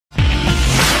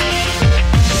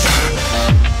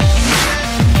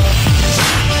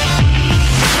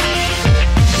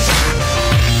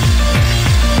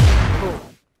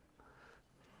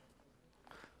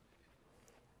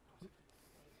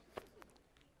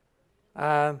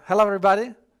Hello,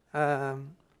 everybody.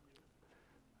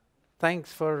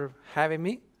 Thanks for having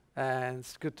me, and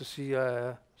it's good to see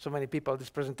so many people at this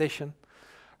presentation.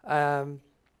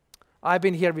 I've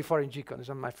been here before in GeeCON. It's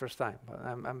not my first time,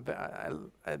 but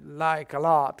I like a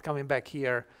lot coming back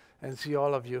here and see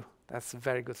all of you. That's a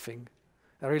very good thing.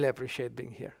 I really appreciate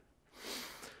being here.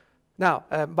 Now,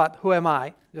 but who am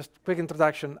I? Just quick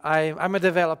introduction. I'm a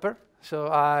developer.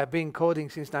 So I've been coding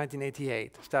since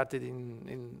 1988. Started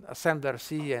in assembler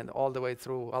C and all the way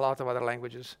through a lot of other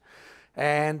languages.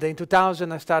 And in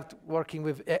 2000, I started working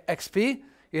with XP.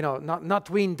 You know, not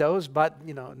Windows, but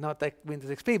not like Windows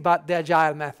XP, but the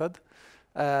agile method,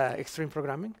 extreme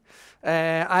programming.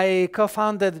 I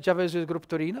co-founded JavaUser Group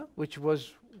Torino, which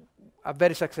was a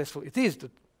very successful. It is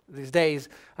these days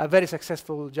a very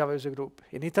successful JavaUser group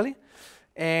in Italy.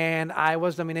 And I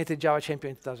was nominated Java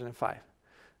Champion in 2005.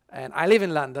 And I live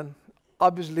in London,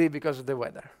 obviously because of the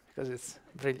weather, because it's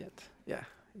brilliant. Yeah,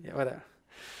 whatever.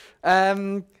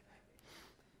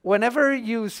 Whenever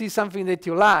you see something that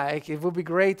you like, it would be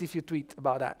great if you tweet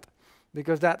about that,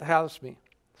 because that helps me.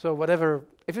 So whatever,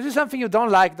 if you see something you don't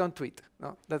like, don't tweet.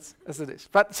 No, that's it is.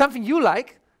 But something you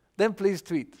like, then please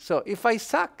tweet. So if I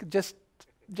suck, just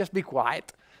be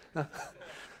quiet.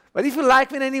 But if you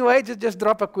like me in any way, just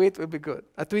drop a tweet will be good.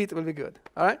 A tweet will be good.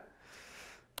 All right.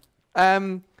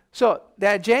 So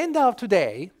the agenda of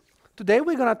today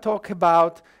we're going to talk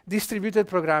about distributed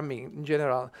programming in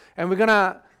general. And we're going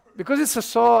to, because it's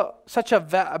such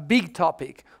a big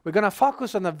topic, we're going to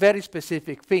focus on a very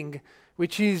specific thing,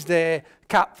 which is the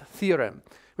CAP theorem,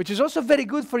 which is also very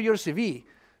good for your CV,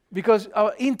 because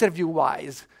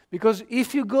interview-wise. Because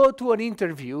if you go to an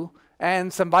interview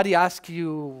and somebody asks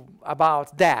you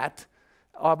about that,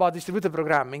 or about distributed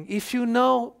programming, if you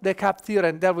know the CAP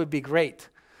theorem, that would be great.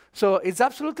 So it's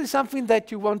absolutely something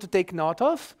that you want to take note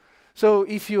of. So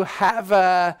if you have,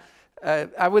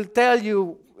 I will tell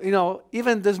you,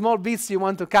 even the small bits you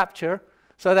want to capture,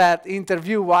 so that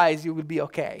interview-wise you will be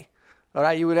okay. All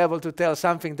right, you will be able to tell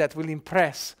something that will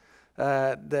impress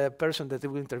the person that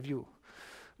you will interview.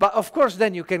 But of course,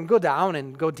 then you can go down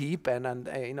and go deep and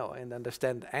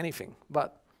understand anything.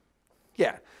 But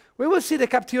yeah, we will see the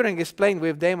CAP theorem explained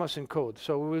with demos and code.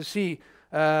 So we will see.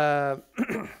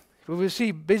 We will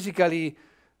see basically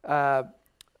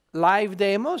live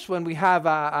demos when we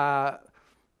have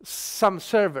some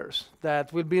servers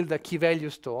that will build a key value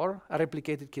store, a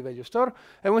replicated key value store,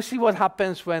 and we'll see what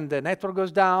happens when the network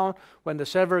goes down, when the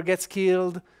server gets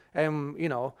killed,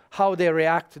 and how they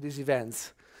react to these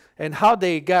events, and how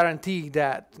they guarantee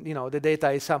that the data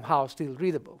is somehow still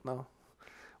readable. No?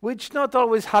 Which not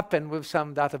always happen with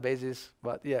some databases,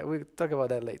 but yeah, we'll talk about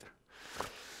that later.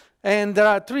 And there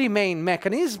are three main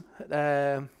mechanisms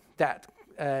that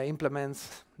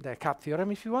implements the CAP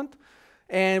theorem, if you want.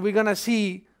 And we're going to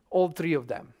see all three of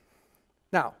them.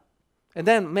 Now, and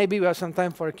then maybe we have some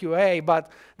time for a Q&A,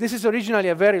 but this is originally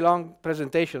a very long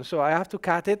presentation, so I have to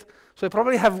cut it. So I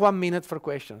probably have 1 minute for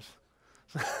questions.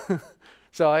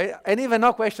 And even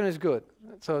no question is good,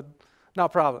 so no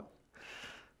problem.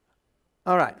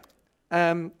 All right.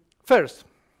 First,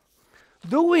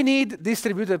 do we need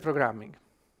distributed programming?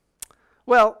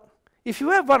 Well, if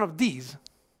you have one of these,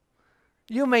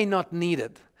 you may not need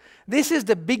it. This is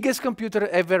the biggest computer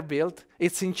ever built.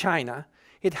 It's in China.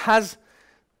 It has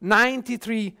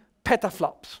 93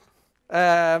 petaflops,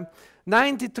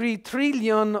 93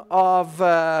 trillion of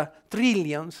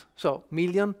trillions, so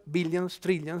million, billions,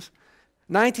 trillions,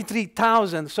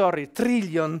 93,000,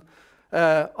 trillion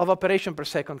of operation per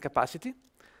second capacity.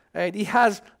 It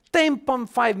has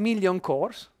 10.5 million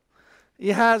cores.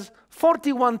 It has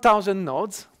 41,000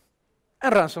 nodes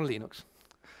and runs on Linux.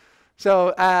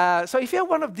 So if you have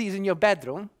one of these in your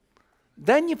bedroom,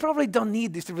 then you probably don't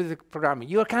need distributed programming.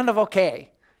 You're kind of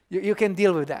okay. You can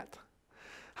deal with that.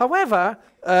 However,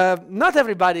 not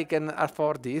everybody can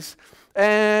afford this.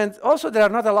 And also, there are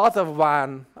not a lot of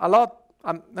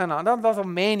not of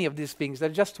many of these things.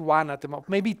 There's just one at the moment,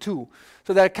 maybe two.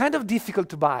 So they're kind of difficult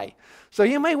to buy. So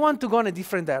you may want to go in a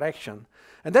different direction.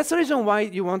 And that's the reason why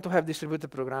you want to have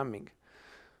distributed programming.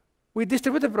 With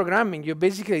distributed programming, you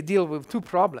basically deal with two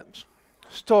problems: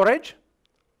 storage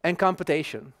and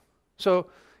computation.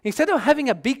 So instead of having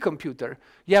a big computer,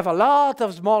 you have a lot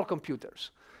of small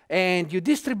computers. And you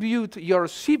distribute your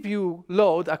CPU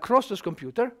load across those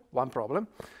computers, one problem.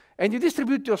 And you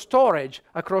distribute your storage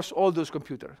across all those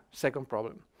computers, second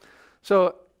problem.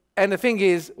 So, and the thing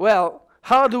is, well,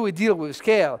 how do we deal with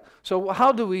scale? So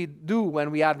how do we do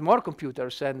when we add more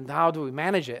computers, and how do we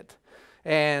manage it?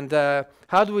 And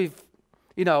how do we,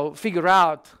 figure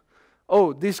out,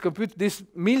 oh, this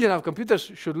million of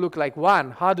computers should look like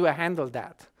one. How do I handle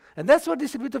that? And that's where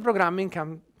distributed programming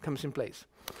comes in place.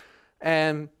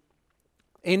 And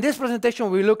in this presentation,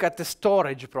 we look at the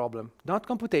storage problem, not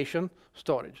computation,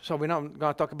 storage. So we're not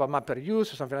going to talk about mapper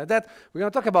use or something like that. We're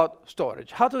going to talk about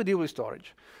storage, how to deal with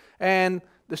storage. And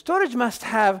the storage must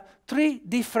have three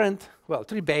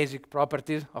basic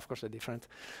properties. Of course, they're different.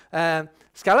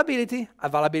 Scalability,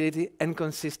 availability, and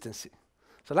consistency.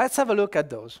 So let's have a look at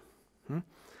those.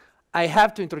 I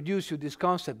have to introduce you this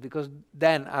concept because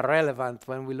then are relevant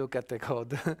when we look at the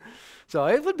code. So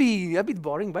it would be a bit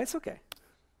boring, but it's OK.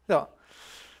 So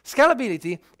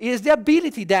scalability is the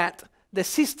ability that the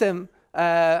system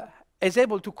is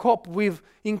able to cope with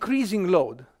increasing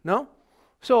load. No?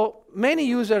 So many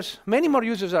more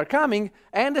users are coming,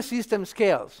 and the system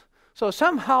scales. So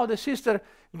somehow the system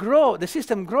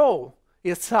grows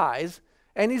its size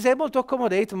and is able to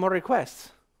accommodate more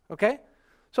requests. Okay?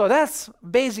 So that's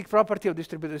basic property of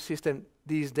distributed system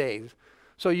these days.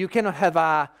 So you cannot have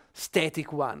a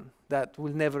static one that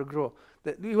will never grow.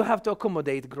 You have to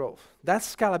accommodate growth.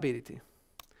 That's scalability.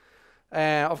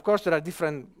 Of course, there are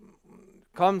different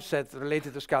concepts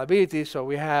related to scalability. So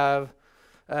we have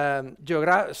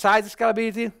size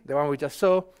scalability, the one we just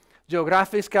saw.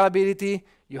 Geographic scalability,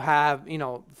 you have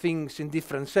things in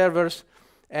different servers.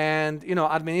 And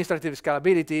administrative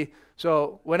scalability.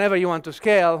 So whenever you want to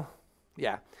scale,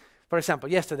 yeah. For example,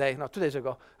 2 days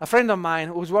ago, a friend of mine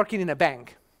who was working in a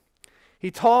bank,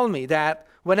 he told me that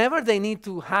whenever they need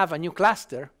to have a new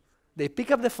cluster, they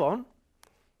pick up the phone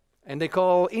and they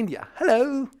call India.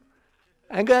 Hello,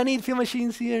 I'm going to need a few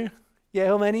machines here. Yeah,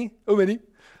 how many? How many?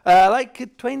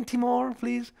 Like 20 more,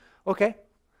 please. OK.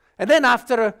 And then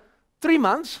after 3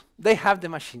 months, they have the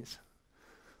machines.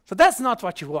 So that's not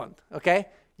what you want, OK?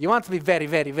 You want to be very,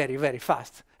 very, very, very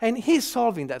fast. And he's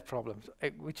solving that problem,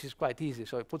 which is quite easy,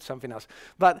 so I put something else.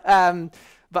 But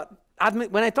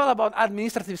when I talk about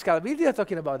administrative scalability, I'm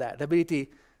talking about that, the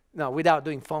ability, without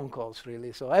doing phone calls,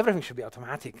 really. So everything should be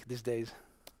automatic these days.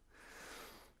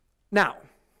 Now,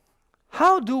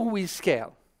 how do we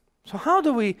scale? So how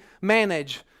do we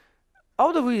manage,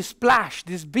 how do we splash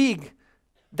these big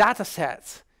data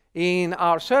sets in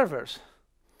our servers?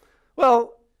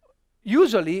 Well,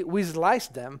 usually, we slice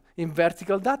them in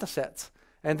vertical data sets.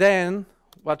 And then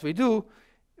what we do,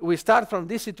 we start from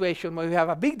this situation where we have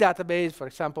a big database, for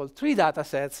example, 3 data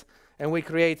sets, and we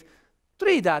create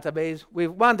 3 databases with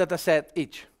 1 data set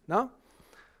each. No?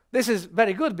 This is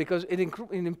very good because it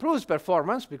improves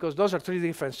performance, because those are 3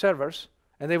 different servers,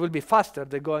 and they will be faster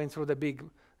than going through the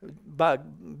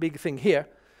big thing here.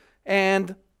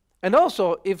 And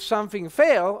also, if something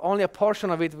fails, only a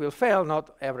portion of it will fail,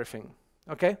 not everything.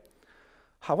 Okay?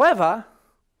 However,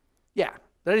 yeah,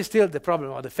 there is still the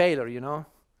problem of the failure,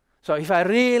 So if I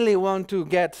really want to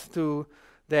get to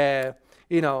the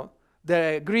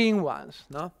green ones,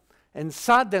 and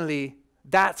suddenly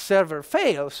that server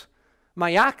fails,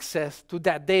 my access to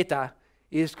that data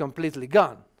is completely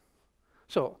gone.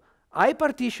 So I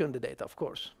partition the data, of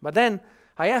course, but then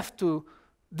I have to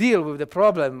deal with the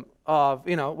problem of,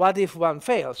 what if one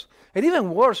fails? And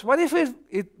even worse, what if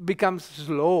it becomes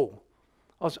slow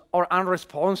or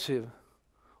unresponsive?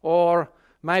 Or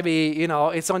maybe,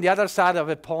 it's on the other side of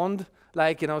a pond,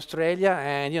 like in Australia,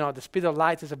 and, the speed of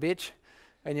light is a bitch,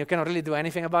 and you cannot really do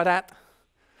anything about that.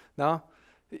 No?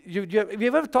 Have you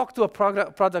ever talked to a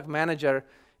product manager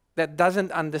that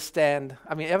doesn't understand?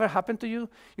 I mean, ever happened to you?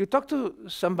 You talk to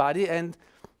somebody, and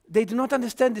they do not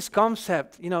understand this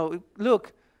concept.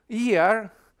 Look,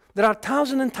 here, there are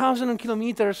thousands and thousands of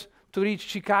kilometers to reach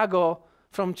Chicago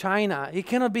from China. It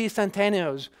cannot be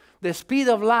instantaneous. The speed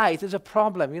of light is a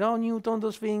problem. Newton,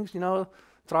 those things,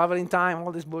 traveling time,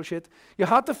 all this bullshit. You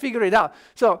have to figure it out.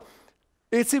 So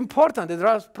it's important that there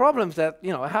are problems that,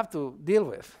 I have to deal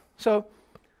with. So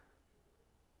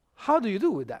how do you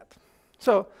do with that?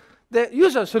 So the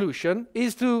usual solution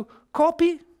is to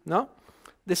copy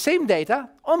the same data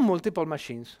on multiple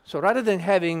machines. So rather than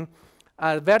having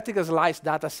a vertical sliced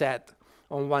data set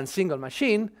on one single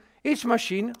machine, each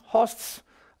machine hosts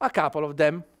a couple of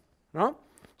them.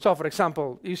 So for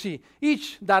example, you see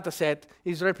each data set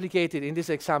is replicated in this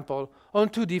example on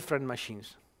 2 different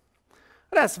machines.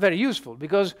 That's very useful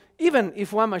because even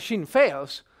if one machine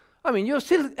fails, you're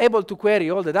still able to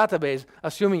query all the database,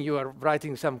 assuming you are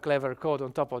writing some clever code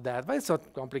on top of that, but it's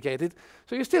not complicated.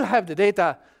 So you still have the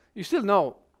data, you still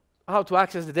know how to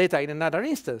access the data in another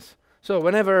instance. So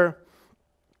whenever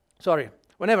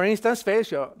instance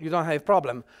fails, you don't have a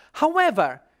problem.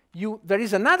 However, there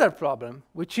is another problem,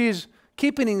 which is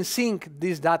keeping in sync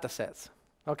these data sets.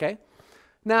 Okay?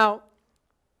 Now,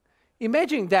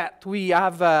 imagine that we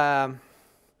are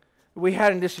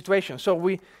in this situation. So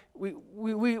we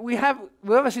we have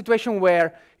a situation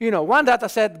where, one data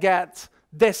set gets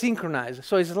desynchronized,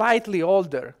 so it's slightly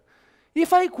older.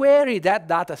 If I query that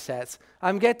data set,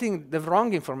 I'm getting the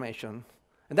wrong information,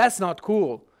 and that's not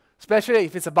cool, especially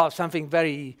if it's about something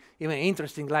very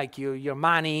interesting like your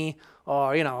money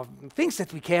or things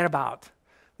that we care about.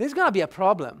 There's going to be a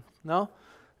problem, no?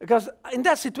 Because in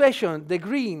that situation, the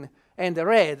green and the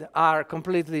red are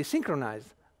completely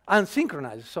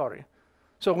unsynchronized, sorry.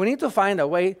 So we need to find a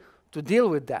way to deal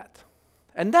with that.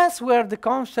 And that's where the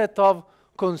concept of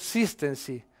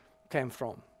consistency came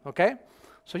from, okay?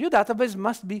 So your database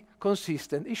must be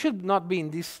consistent. It should not be in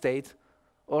this state,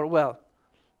 or well,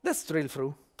 let's drill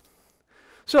through.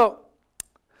 So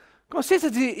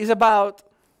consistency is about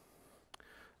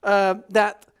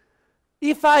that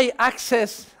if I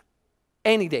access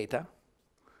any data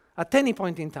at any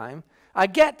point in time, I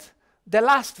get the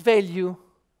last value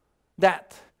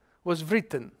that was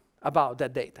written about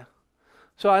that data.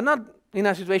 So I'm not in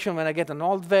a situation when I get an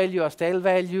old value, a stale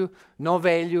value, no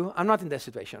value. I'm not in that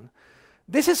situation.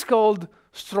 This is called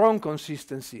strong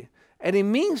consistency. And it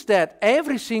means that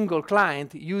every single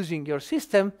client using your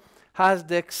system has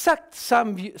the exact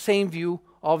same view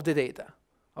of the data,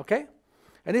 okay?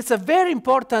 And it's a very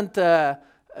important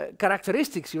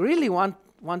characteristics. You really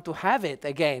want to have it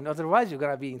again, otherwise you're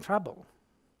going to be in trouble.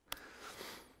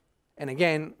 And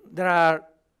again,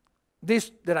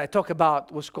 this that I talk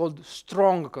about was called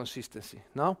strong consistency,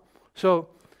 no? So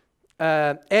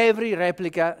every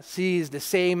replica sees the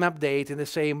same update in the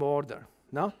same order,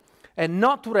 no? And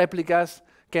not two replicas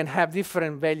can have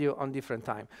different value on different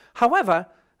time. However,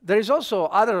 there is also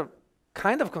other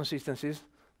kind of consistencies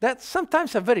that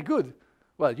sometimes are very good.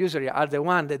 Well, usually are the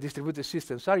one that distributed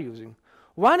systems are using.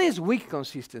 One is weak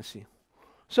consistency.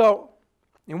 So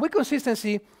in weak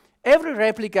consistency, every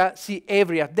replica sees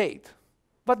every update,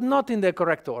 but not in the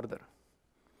correct order.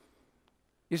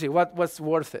 You see, what's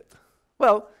worth it?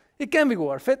 Well, it can be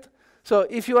worth it. So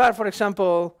if you are, for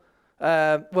example,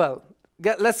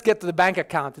 let's get to the bank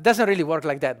account. It doesn't really work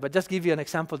like that, but just give you an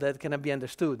example that can be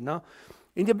understood, no?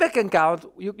 In the bank account,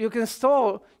 you can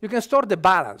store the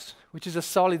balance, which is a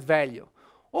solid value.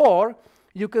 Or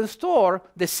you can store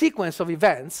the sequence of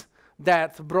events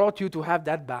that brought you to have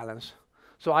that balance.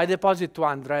 So I deposit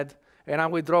 200, and I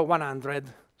withdraw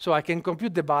 100, so I can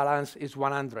compute the balance is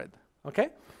 100, okay?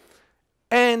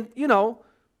 And,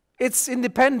 it's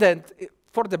independent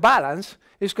for the balance.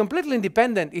 It's completely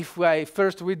independent if I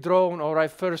first withdrawn or I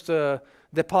first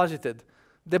deposited.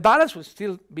 The balance will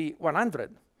still be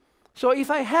 100. So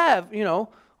if I have,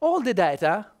 all the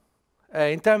data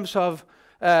in terms of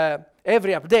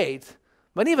every update,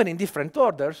 but even in different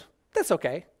orders, that's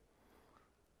okay.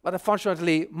 But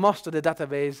unfortunately, most of the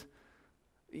database,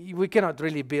 we cannot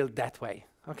really build that way,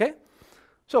 okay?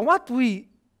 So what we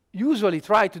usually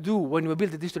try to do when we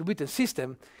build a distributed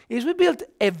system is we build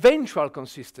eventual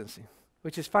consistency,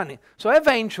 which is funny. So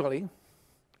eventually,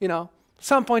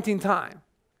 some point in time,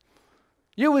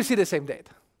 you will see the same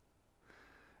data.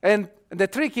 And the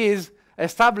trick is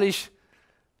establish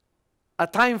a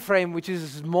time frame which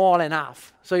is small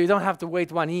enough, so you don't have to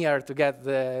wait 1 year to get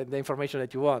the information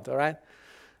that you want, all right?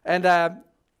 And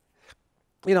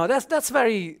that's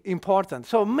very important.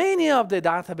 So many of the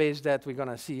databases that we're going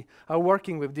to see are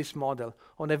working with this model,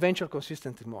 on eventual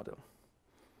consistency model.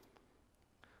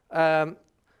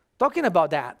 Talking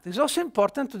about that, it's also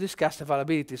important to discuss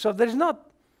availability. So it's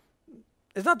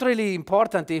not really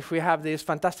important if we have this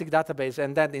fantastic database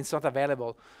and then it's not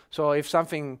available. So if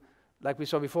something, like we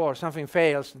saw before, something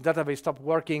fails, the database stops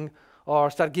working or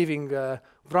start giving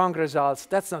wrong results,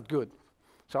 that's not good.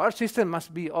 So our system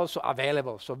must be also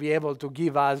available, so be able to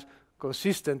give us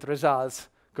consistent results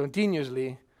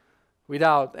continuously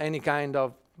without any kind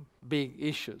of big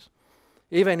issues,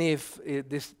 even if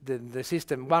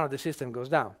one of the system goes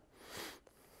down.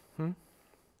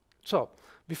 So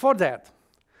before that,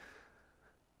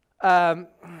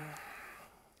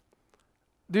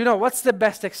 do you know what's the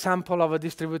best example of a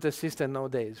distributed system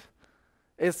nowadays?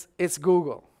 It's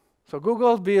Google. So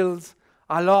Google builds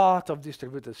a lot of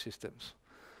distributed systems.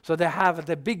 So they have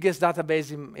the biggest database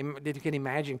that you can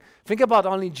imagine. Think about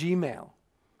only Gmail.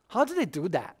 How do they do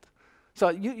that?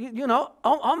 So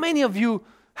how many of you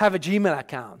have a Gmail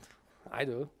account? I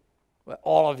do. Well,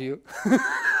 all of you.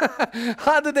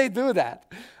 How do they do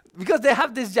that? Because they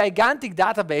have this gigantic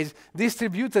database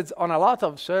distributed on a lot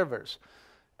of servers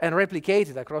and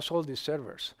replicated across all these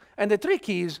servers. And the trick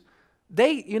is,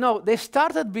 they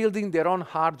started building their own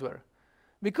hardware.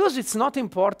 Because it's not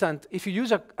important if you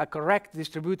use a correct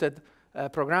distributed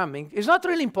programming, it's not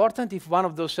really important if one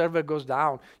of those servers goes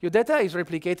down. Your data is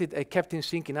replicated and kept in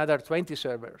sync in other 20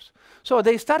 servers. So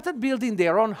they started building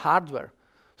their own hardware.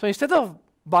 So instead of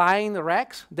buying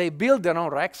racks, they build their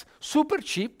own racks, super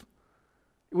cheap,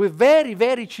 with very,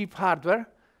 very cheap hardware,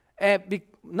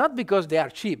 not because they are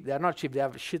cheap, they are not cheap, they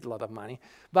have a shitload of money,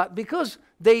 but because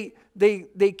they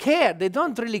care, they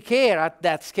don't really care at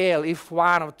that scale if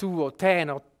 1 or 2 or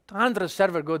 10 or 100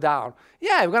 servers go down.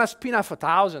 Yeah, we're gonna spin off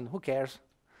 1,000, who cares?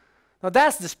 Now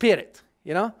that's the spirit,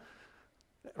 you know?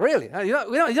 Really, you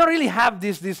don't really have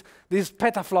this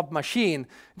petaflop machine.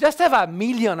 Just have 1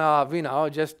 million of, you know,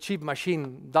 just cheap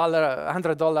machine,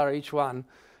 $100 each one,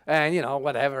 and you know,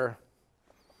 whatever.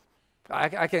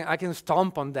 I can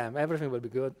stomp on them. Everything will be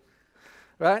good,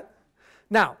 right?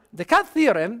 Now, the cut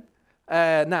theorem,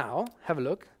 now, have a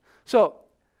look. So,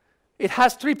 it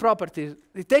has 3 properties.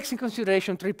 It takes in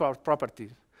consideration 3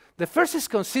 properties. The first is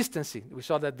consistency. We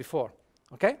saw that before,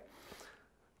 okay?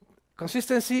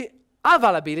 Consistency,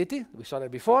 availability. We saw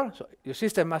that before. So, your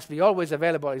system must be always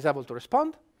available, is able to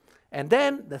respond. And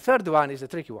then, the third one is the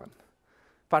tricky one.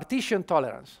 Partition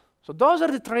tolerance. So, those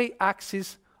are the 3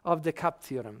 axes of the cut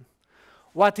theorem.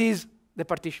 What is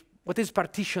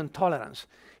partition tolerance?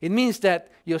 It means that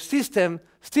your system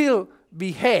still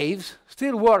behaves,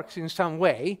 still works in some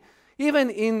way,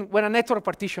 even when a network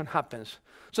partition happens.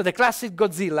 So the classic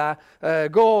Godzilla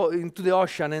go into the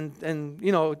ocean and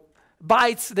you know,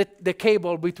 bites the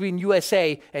cable between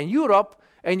USA and Europe,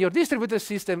 and your distributed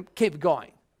system keep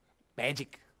going.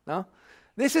 Magic, no?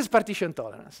 This is partition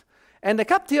tolerance. And the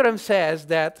cut theorem says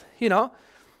that, you know,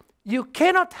 you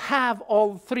cannot have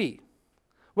all 3.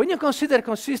 When you consider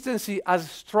consistency as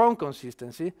strong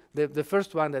consistency, the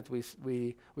first one that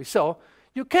we saw,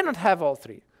 you cannot have all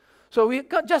 3. So we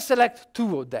just select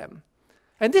 2 of them.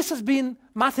 And this has been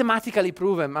mathematically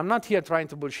proven. I'm not here trying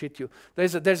to bullshit you.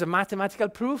 There's a mathematical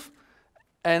proof,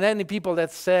 and any people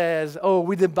that says, oh,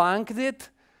 we debunked it,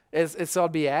 it's all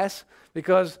BS,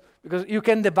 because you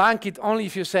can debunk it only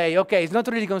if you say, okay, it's not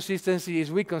really consistency,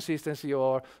 it's weak consistency,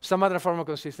 or some other form of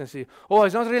consistency. Or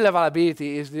it's not really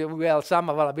availability, it's some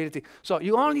availability. So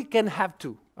you only can have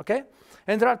 2, okay?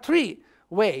 And there are 3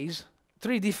 ways,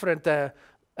 3 different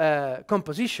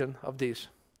composition of this.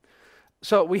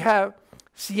 So we have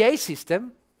CA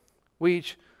system,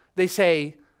 which they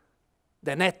say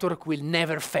the network will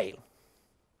never fail,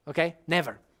 okay?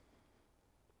 Never.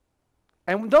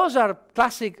 And those are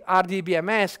classic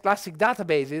RDBMS, classic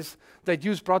databases that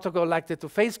use protocol like the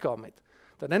two-phase commit.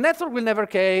 So the network will never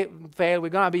fail, we're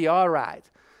going to be all right.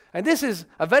 And this is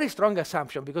a very strong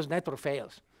assumption because network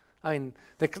fails. I mean,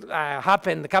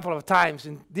 happened a couple of times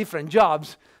in different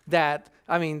jobs that,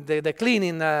 I mean, the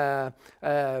cleaning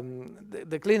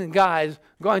guys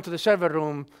go into the server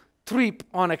room, trip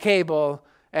on a cable,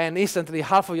 and instantly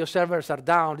half of your servers are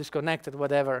down, disconnected,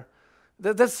 whatever.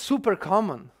 That's super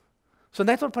common. So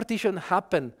network partition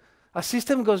happen. A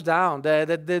system goes down.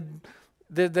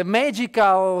 The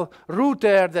magical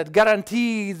router that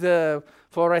guarantees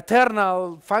for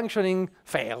eternal functioning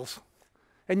fails.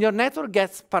 And your network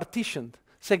gets partitioned,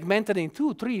 segmented in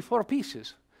 2, 3, 4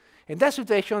 pieces. In that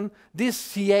situation, this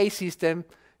CA system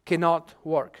cannot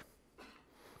work.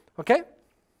 Okay?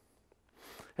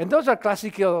 And those are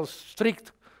classical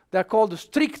strict, they're called the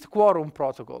strict quorum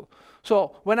protocol.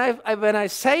 So when I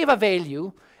save a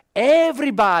value,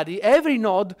 every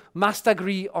node must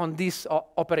agree on this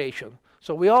operation.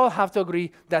 So we all have to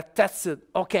agree that that's it.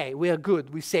 Okay, we are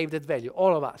good, we saved that value,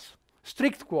 all of us.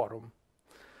 Strict quorum.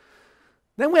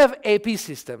 Then we have AP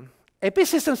system. AP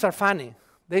systems are funny.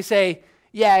 They say,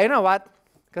 yeah, you know what?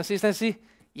 Consistency?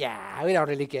 Yeah, we don't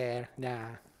really care. Nah.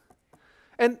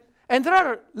 And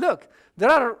there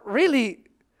are really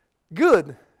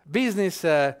good business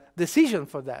decisions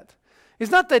for that.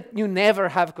 It's not that you never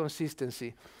have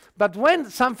consistency, but when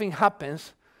something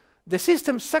happens, the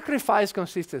system sacrifices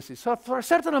consistency. So for a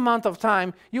certain amount of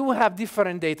time, you will have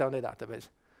different data on the database.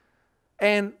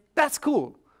 And that's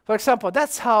cool. For example,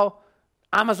 that's how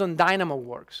Amazon Dynamo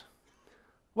works.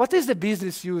 What is the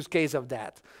business use case of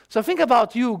that? So think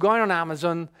about you going on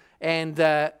Amazon and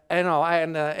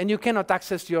you cannot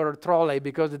access your trolley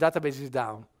because the database is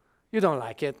down. You don't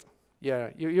like it.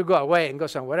 You go away and go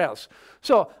somewhere else.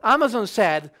 So Amazon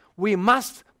said, we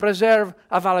must preserve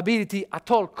availability at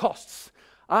all costs.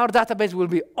 Our database will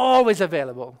be always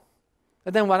available.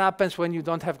 And then what happens when you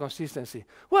don't have consistency?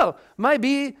 Well,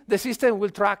 maybe the system will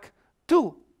track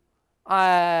 2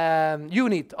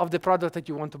 units of the product that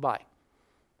you want to buy.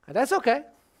 And that's okay.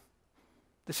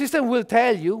 The system will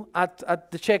tell you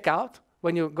at the checkout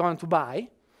when you're going to buy,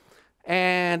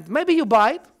 and maybe you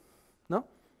buy it, no?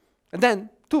 And then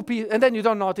 2 pieces, and then you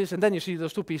don't notice, and then you see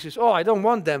those 2 pieces. Oh, I don't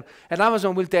want them. And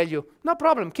Amazon will tell you, no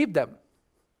problem, keep them.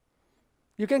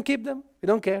 You can keep them. You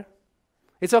don't care.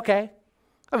 It's okay.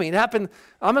 I mean, it happened.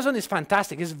 Amazon is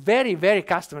fantastic. It's very, very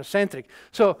customer-centric.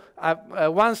 So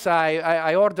once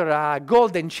I ordered a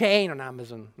golden chain on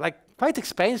Amazon, like quite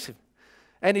expensive,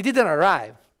 and it didn't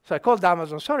arrive. So I called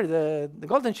Amazon, sorry, the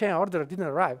golden chain order didn't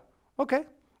arrive. Okay,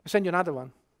 I'll send you another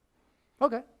one.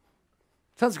 Okay,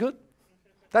 sounds good.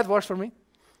 That works for me.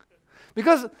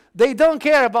 Because they don't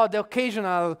care about the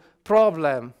occasional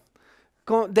problem.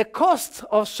 The cost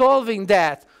of solving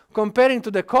that, comparing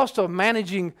to the cost of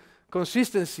managing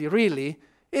consistency, really,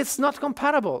 it's not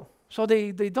comparable. So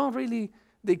they don't really,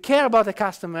 they care about the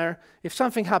customer. If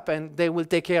something happened, they will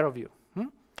take care of you.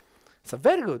 So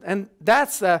very good. And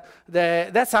that's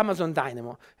Amazon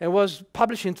Dynamo. It was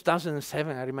published in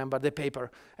 2007, I remember the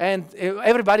paper. And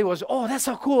everybody was, oh, that's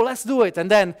so cool, let's do it. And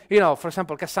then, you know, for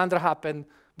example, Cassandra happened,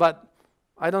 but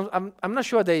I'm not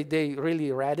sure they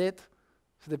really read it.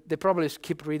 So they probably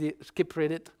skip read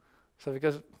it. So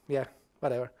because, yeah,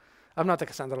 whatever. I'm not a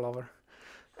Cassandra lover.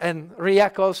 And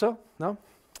React also, no?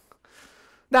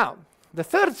 Now, the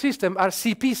third system are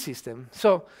CP system.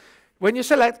 So when you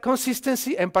select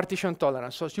consistency and partition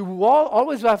tolerance, so you will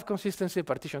always have consistency and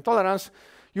partition tolerance,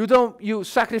 you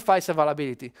sacrifice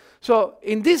availability. So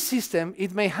in this system,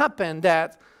 it may happen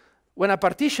that when a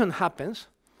partition happens,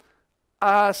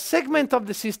 a segment of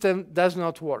the system does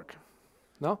not work,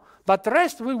 no? But the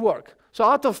rest will work. So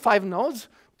out of 5 nodes,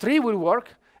 3 will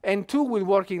work, and 2 will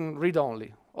work in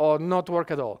read-only, or not work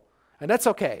at all. And that's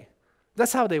okay.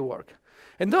 That's how they work.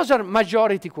 And those are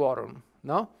majority quorum,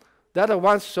 no? The other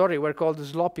ones, sorry, were called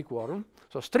sloppy quorum.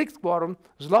 So strict quorum,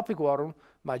 sloppy quorum,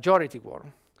 majority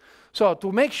quorum. So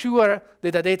to make sure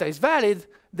that the data is valid,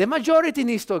 the majority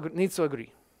needs to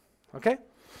agree, okay?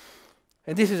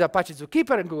 And this is Apache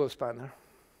Zookeeper and Google Spanner,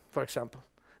 for example.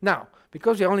 Now,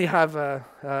 because we only have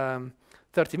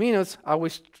 30 minutes, I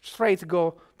will straight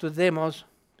go to the demos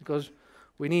because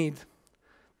we need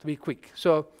to be quick.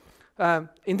 So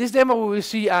in this demo, we will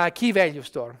see a key value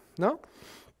store, no?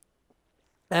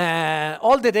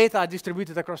 All the data are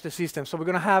distributed across the system. So we're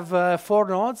going to have 4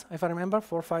 nodes, if I remember,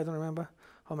 4 or 5, I don't remember.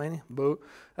 How many? Boo.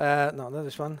 No, not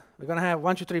this one. We're going to have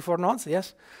 1, 2, 3, 4 nodes,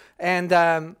 yes. And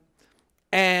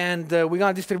we're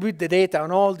going to distribute the data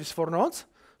on all these 4 nodes.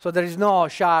 So there is no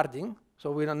sharding.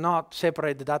 So we do not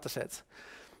separate the data sets.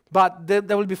 But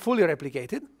they will be fully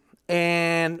replicated.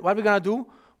 And what we're going to do,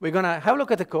 we're going to have a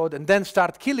look at the code and then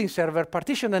start killing server,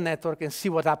 partition the network, and see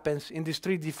what happens in these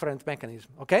 3 different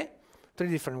mechanisms, okay? 3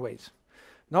 different ways.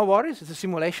 No worries, it's a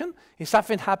simulation. If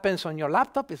something happens on your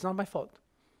laptop, it's not my fault.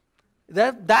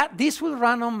 This will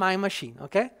run on my machine,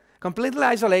 okay? Completely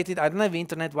isolated, I don't have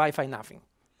internet, Wi-Fi, nothing.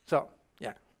 So,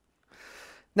 yeah.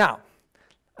 Now,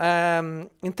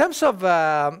 in terms of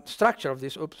structure of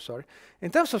this,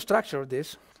 in terms of structure of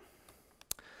this,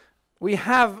 we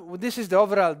have, this is the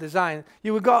overall design.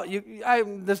 You will go,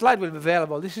 the slide will be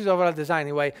available. This is the overall design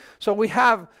anyway. So we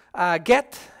have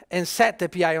get and set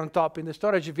API on top in the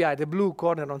storage API, the blue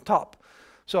corner on top.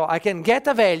 So I can get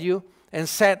a value and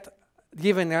set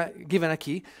given a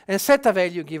key, and set a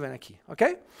value given a key,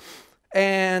 okay?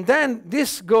 And then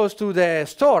this goes to the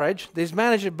storage. This is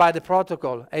managed by the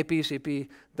protocol, AP, CP,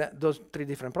 those 3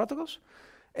 different protocols.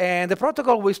 And the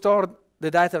protocol will store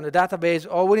the data on the database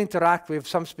or will interact with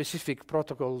some specific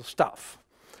protocol stuff.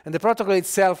 And the protocol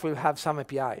itself will have some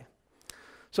API.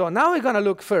 So now we're going to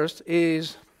look first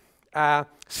is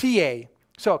CA,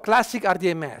 so classic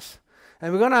RDMS.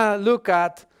 And we're going to look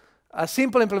at a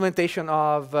simple implementation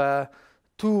of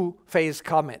 2-phase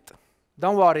commit.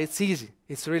 Don't worry, it's easy.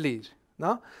 It's really easy,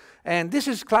 no? And this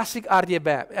is classic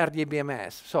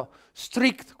RDBMS, so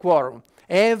strict quorum.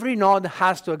 Every node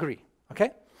has to agree,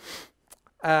 okay?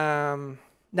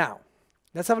 Now,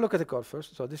 let's have a look at the code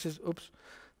first. So this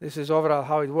is overall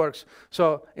how it works.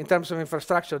 So in terms of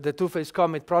infrastructure, the 2-phase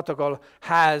commit protocol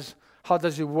has, how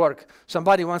does it work?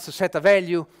 Somebody wants to set a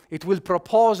value, it will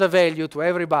propose a value to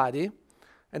everybody,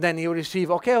 and then you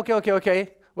receive, okay, okay, okay,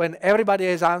 okay. When everybody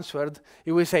has answered,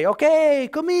 it will say, okay,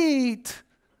 commit,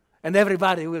 and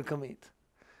everybody will commit.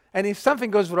 And if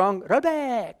something goes wrong, roll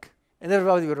back, and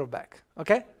everybody will roll back,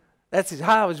 okay? That's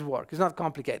how it works. It's not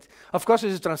complicated. Of course,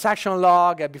 there's a transaction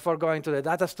log before going to the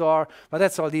data store, but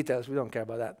that's all details. We don't care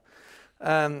about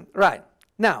that. Right.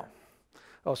 Now,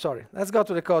 oh, sorry. Let's go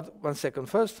to the code 1 second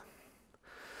first.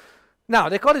 Now,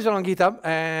 the code is on GitHub,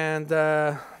 and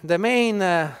the main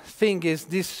thing is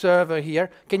this server here.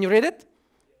 Can you read it?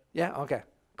 Yeah? OK,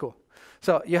 cool.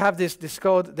 So you have this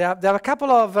code. They have a couple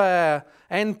of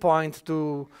endpoints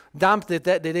to dump the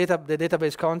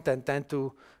database content and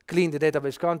to clean the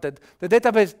database content. The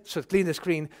database, so clean the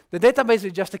screen. The database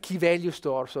is just a key value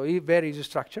store, so very easy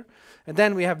structure. And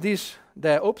then we have this,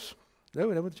 oops,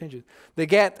 no, I would change it. The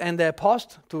get and the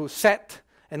post to set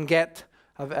and get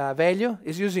a value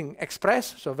is using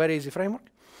Express, so very easy framework.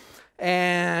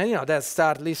 And that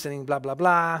start listening, blah, blah,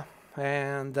 blah.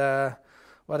 And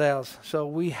what else? So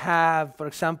we have, for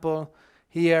example,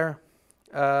 here,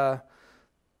 the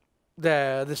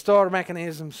store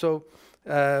mechanism. So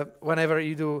whenever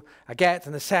you do a get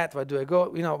and a set, what do I go?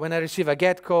 When I receive a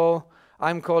get call,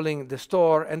 I'm calling the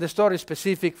store, and the store is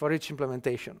specific for each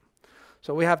implementation.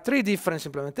 So we have 3 different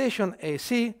implementation: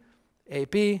 AC,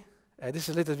 AP, this is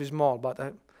a little bit small, but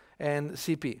and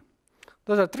CP.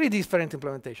 Those are 3 different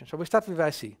implementations. So we start with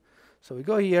IC. So we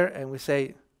go here and we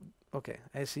say, okay,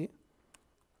 IC,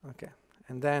 okay,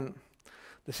 and then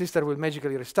the system will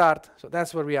magically restart. So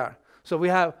that's where we are. So we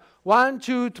have 1,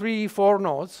 2, 3, 4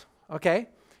 nodes, okay?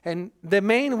 And the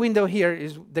main window here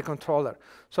is the controller.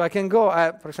 So I can go,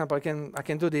 for example, I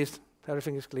can do this.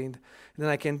 Everything is cleaned. And then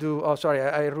I can do, oh, sorry,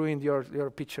 I ruined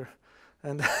your picture.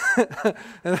 And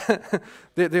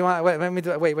they want, wait, let me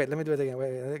do it again.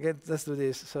 Wait, let's do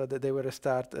this so that they will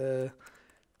restart.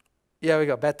 Yeah, we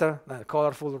go, better,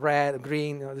 colorful, red,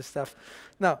 green, this stuff.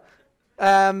 Now,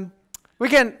 we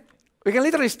can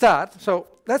literally start. So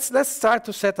let's start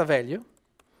to set a value.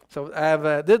 So I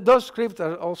have those scripts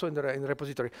are also in the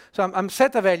repository. So I'm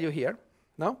set a value here,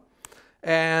 no?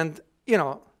 And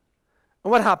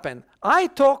what happened? I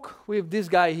talk with this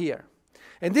guy here,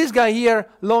 and this guy here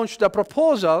launched a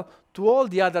proposal to all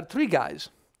the other 3 guys,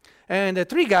 and the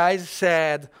 3 guys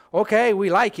said, "Okay, we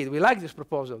like it. We like this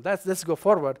proposal. Let's go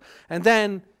forward." And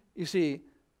then you see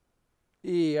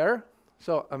here.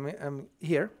 So I'm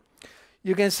here.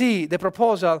 You can see the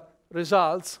proposal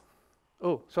results.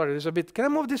 Oh, sorry, there's a bit. Can I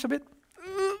move this a bit?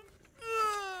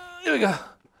 Here we go.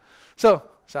 So,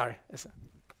 sorry.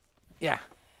 Yeah,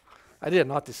 I didn't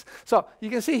notice. So,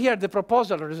 you can see here the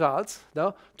proposal results,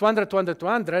 no? 200, 200,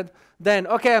 200. Then,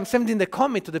 okay, I'm sending the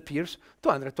commit to the peers.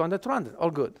 200, 200, 200. All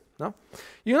good, no?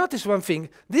 You notice one thing.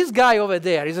 This guy over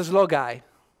there is a slow guy,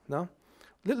 no?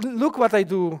 Look what I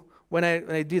do when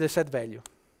I did a set value.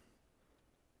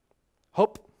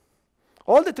 Hop.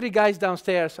 All the 3 guys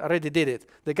downstairs already did it.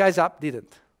 The guys up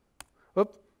didn't.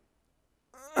 Whoop.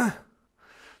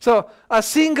 So a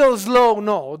single slow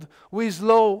node will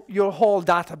slow your whole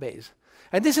database.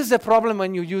 And this is the problem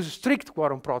when you use strict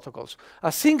quorum protocols.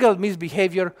 A single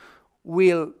misbehavior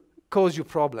will cause you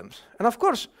problems. And of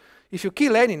course, if you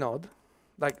kill any node,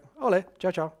 like, ole,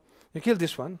 ciao, ciao, you kill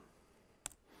this one,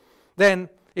 then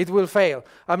it will fail.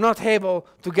 I'm not able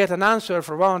to get an answer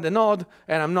from one the node,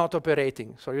 and I'm not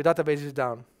operating. So your database is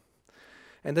down.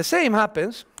 And the same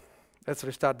happens. Let's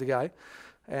restart the guy.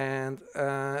 And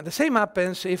the same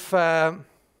happens if,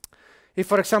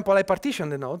 for example, I partition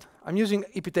the node. I'm using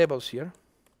EP tables here.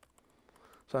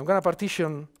 So I'm going to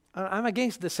partition. I'm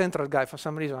against the central guy for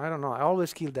some reason. I don't know. I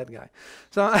always kill that guy.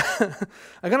 So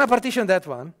I'm going to partition that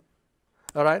one.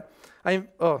 All right.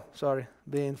 Oh, sorry.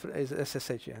 Being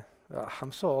SSH, yeah.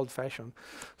 I'm so old-fashioned.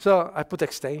 So I put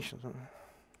extensions.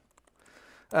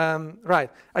 Right.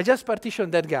 I just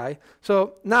partitioned that guy.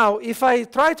 So now if I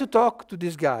try to talk to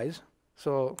these guys,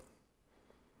 so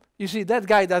you see that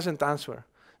guy doesn't answer.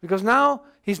 Because now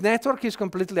his network is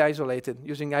completely isolated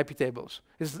using IP tables.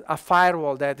 It's a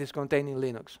firewall that is contained in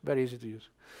Linux. Very easy to use.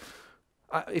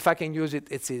 If I can use it,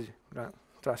 it's easy. Right.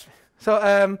 Trust me.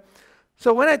 So,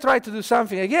 so when I try to do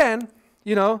something again,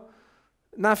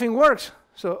 nothing works.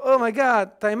 So, oh my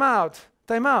God, timeout,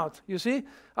 timeout. You see,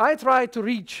 I tried to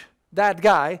reach that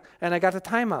guy, and I got a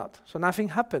timeout. So nothing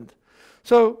happened.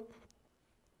 So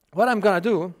what I'm going to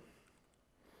do,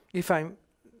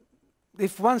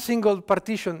 if one single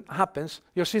partition happens,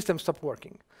 your system stops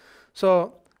working.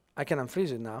 So I can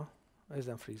unfreeze it now. Where's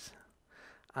the unfreeze?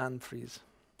 Unfreeze.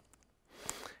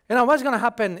 What's going to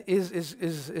happen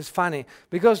is funny,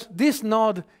 because this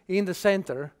node in the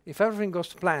center, if everything goes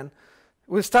to plan,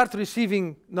 will start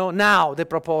receiving now the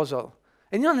proposal.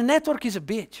 And the network is a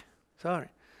bitch. Sorry.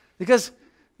 Because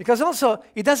also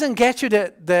it doesn't get you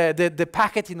the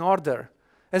packet in order.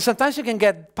 And sometimes you can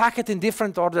get packet in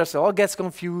different orders, so it all gets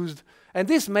confused. And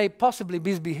this may possibly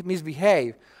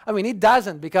misbehave. I mean, it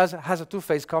doesn't because it has a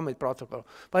 2-phase commit protocol.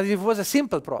 But if it was a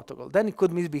simple protocol, then it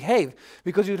could misbehave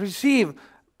because you receive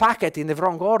packet in the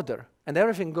wrong order and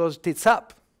everything goes tits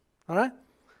up. All right?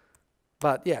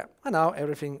 But yeah, and now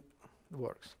everything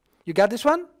works. You got this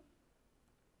one?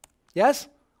 Yes?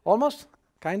 Almost?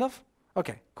 Kind of?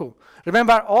 Okay, cool.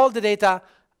 Remember, all the data,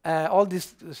 all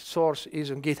this source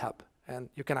is on GitHub, and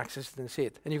you can access it and see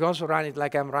it. And you can also run it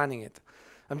like I'm running it.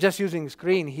 I'm just using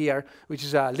screen here, which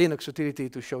is a Linux utility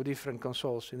to show different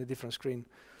consoles in a different screen.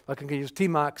 Like you can use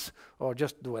Tmax or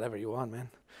just do whatever you want, man.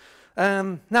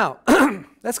 Now,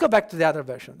 let's go back to the other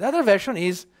version. The other version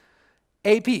is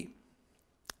AP.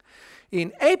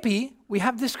 In AP, we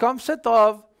have this concept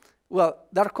of, well,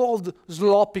 they're called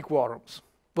sloppy quorums.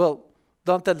 Well,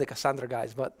 don't tell the Cassandra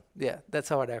guys, but yeah, that's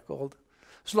how they're called.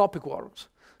 Sloppy quorums.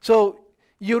 So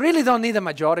you really don't need a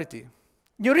majority.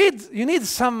 You need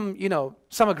some,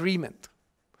 some agreement.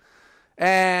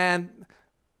 And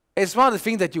it's one of the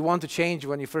things that you want to change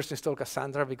when you first install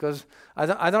Cassandra, because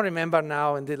I don't remember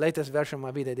now, in the latest version,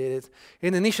 maybe they did it.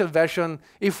 In the initial version,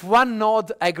 if one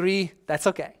node agrees, that's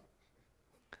okay.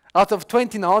 Out of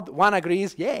 20 nodes, one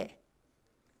agrees, yeah,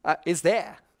 it's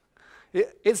there.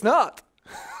 It's not.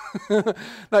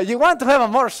 No, you want to have a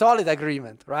more solid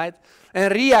agreement, right?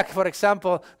 And React, for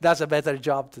example, does a better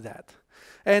job to that.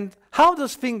 And how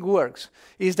this thing works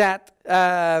is that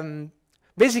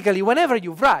basically whenever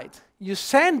you write, you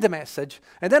send the message,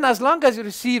 and then as long as you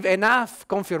receive enough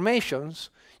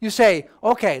confirmations, you say,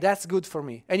 okay, that's good for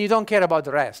me, and you don't care about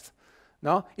the rest.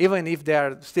 No? Even if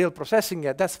they're still processing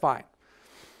it, that's fine.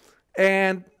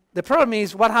 And the problem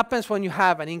is, what happens when you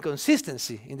have an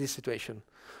inconsistency in this situation?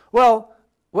 Well,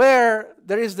 where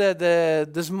there is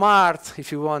the smart,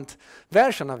 if you want,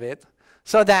 version of it,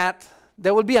 so that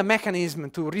there will be a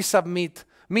mechanism to resubmit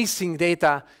missing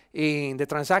data in the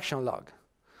transaction log.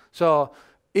 So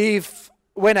if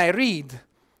when I read,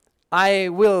 I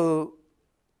will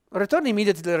return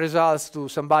immediately the results to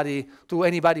somebody, to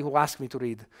anybody who asked me to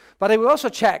read. But I will also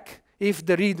check if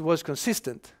the read was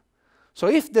consistent. So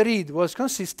if the read was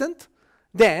consistent,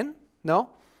 then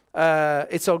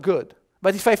it's all good.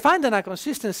 But if I find an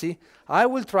inconsistency, I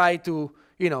will try to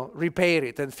repair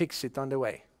it and fix it on the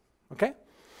way. Okay?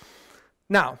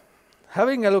 Now,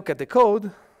 having a look at the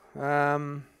code,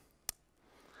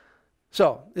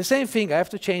 so the same thing, I have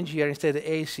to change here instead of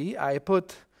AC, I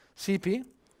put CP.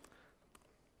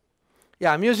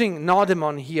 Yeah, I'm using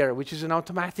Nodemon here, which is an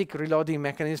automatic reloading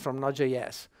mechanism from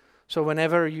Node.js. So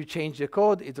whenever you change the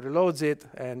code, it reloads it,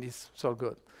 and it's so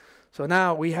good. So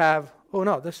now we have, oh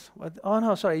no,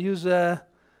 sorry, I use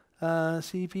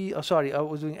CP, oh sorry, I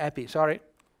was doing API, sorry.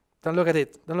 Don't look at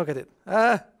it, don't look at it.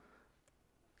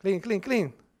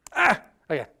 Clean.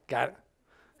 Okay, got it.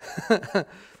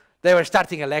 They were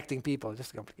starting electing people,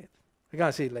 just complicated. We're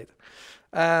gonna see it later.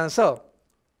 So,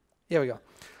 here we go.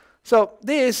 So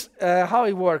this, how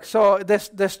it works. So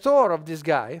the store of this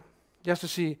guy, just to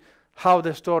see how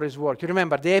the stories work. You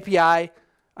remember the API,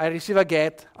 I receive a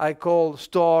get, I call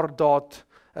store.get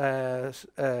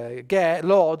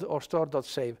load or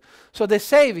store.save. So the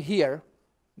save here,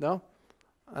 no?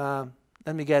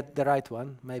 Let me get the right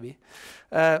one, maybe.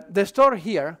 The store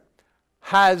here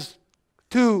has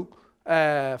two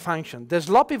functions. The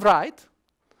sloppy write.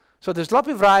 So the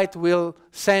sloppy write will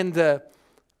send a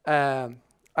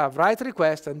write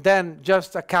request and then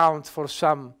just account for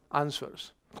some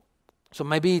answers. So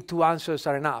maybe 2 answers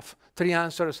are enough, 3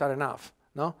 answers are enough,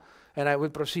 no? And I will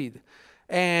proceed.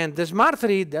 And the smart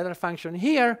read, the other function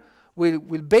here, will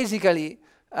basically,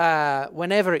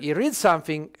 whenever it reads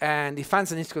something and it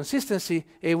finds an inconsistency,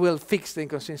 it will fix the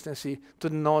inconsistency to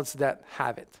the nodes that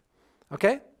have it.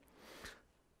 Okay?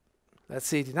 Let's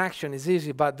see it in action. It's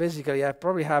easy, but basically I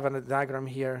probably have a diagram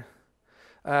here.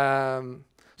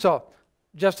 So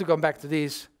just to come back to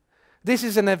this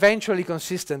is an eventually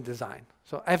consistent design.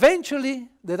 So eventually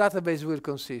the database will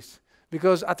consist,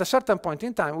 because at a certain point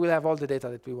in time we'll have all the data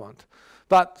that we want.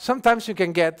 But sometimes you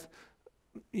can get,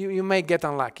 you may get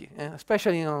unlucky,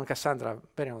 especially on Cassandra,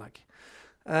 very unlucky.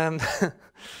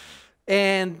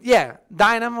 And yeah,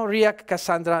 Dynamo, React,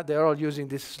 Cassandra, they're all using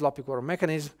this sloppy quorum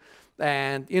mechanism.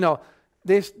 And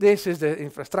this is the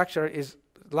infrastructure, is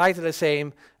slightly the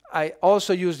same. I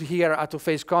also used here a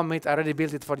two-phase commit. I already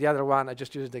built it for the other one. I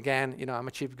just used it again. I'm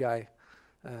a cheap guy.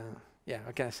 Yeah,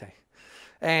 what can I say?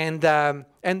 And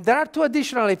there are 2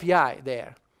 additional API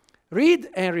there, read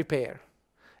and repair.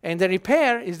 And the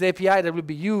repair is the API that will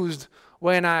be used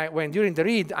when during the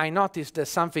read I notice that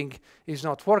something is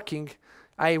not working.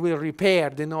 I will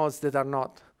repair the nodes that are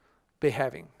not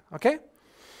behaving. Okay?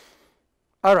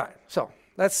 All right. So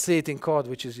let's see it in code,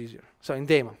 which is easier. So in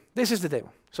demo, this is the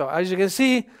demo. So as you can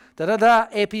see,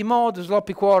 AP mode,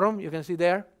 sloppy quorum. You can see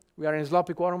there, we are in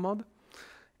sloppy quorum mode.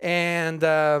 And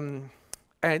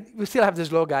we still have the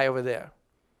slow guy over there.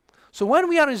 So when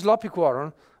we are in sloppy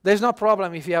quorum, there's no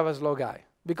problem if you have a slow guy,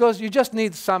 because you just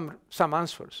need some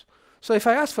answers. So if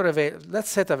I ask for a value, let's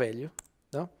set a value.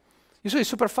 No, you see it's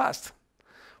super fast.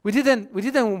 We didn't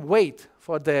wait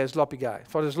for the sloppy guy,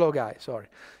 for the slow guy. Sorry.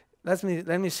 Let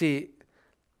me see.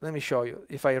 Let me show you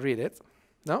if I read it.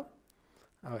 No?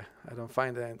 Oh, I don't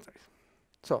find the entry.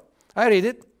 So I read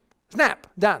it, snap,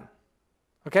 done.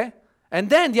 Okay? And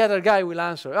then the other guy will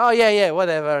answer, oh, yeah, yeah,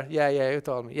 whatever. Yeah, yeah, you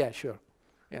told me. Yeah, sure.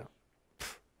 You know.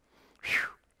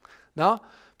 No?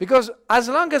 Because as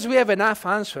long as we have enough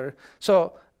answer,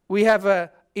 so we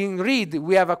have in read,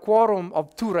 we have a quorum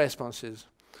of 2 responses.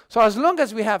 So as long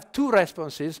as we have 2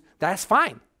 responses, that's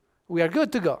fine. We are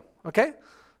good to go. Okay?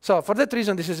 So for that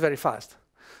reason, this is very fast.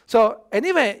 So, and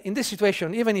even in this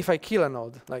situation, even if I kill a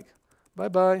node, like,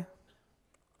 bye-bye,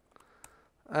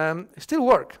 it still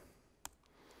work.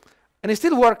 And it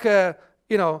still work,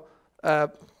 you know,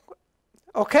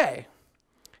 okay.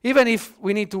 Even if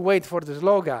we need to wait for the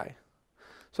slow guy.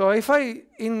 So if I,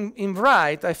 in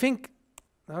write, I think,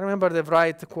 I remember the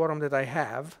write quorum that I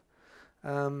have.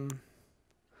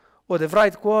 Oh, the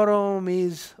write quorum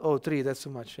is, 3, that's too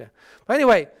much, yeah. But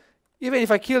anyway, even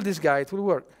if I kill this guy, it will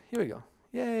work. Here we go.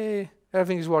 Yay,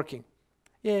 everything is working.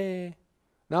 Yay.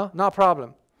 No, no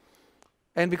problem.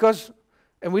 And because,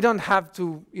 and we don't have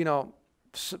to, you know,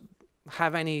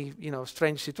 have any, you know,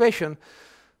 strange situation,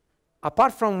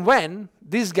 apart from when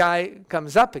this guy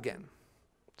comes up again.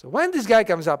 So when this guy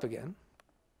comes up again,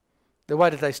 the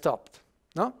one that I stopped,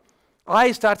 no?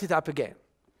 I started up again.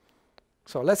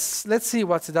 So let's see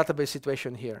what's the database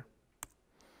situation here.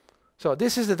 So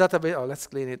this is the database. Oh, let's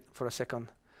clean it for a second.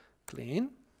 Clean.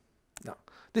 No.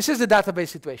 This is the database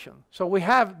situation. So we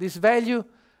have this value,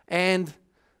 and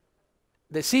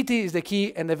the city is the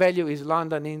key, and the value is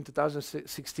London in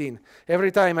 2016.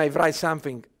 Every time I write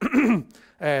something,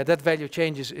 that value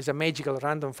changes. Is a magical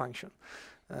random function.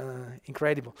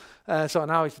 Incredible. So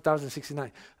now it's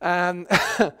 2069.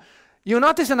 You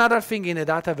notice another thing in a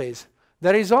database.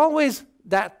 There is always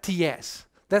that TS.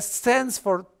 That stands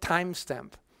for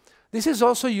timestamp. This is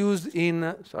also used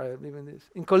in, sorry, I'm leaving this,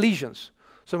 in collisions.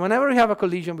 So whenever we have a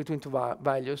collision between 2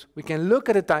 values, we can look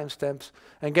at the timestamps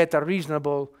and get a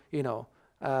reasonable, you know,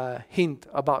 hint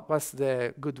about what's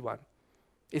the good one.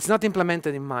 It's not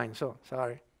implemented in mine, so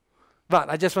sorry. But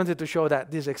I just wanted to show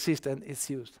that this exists and it's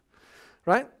used,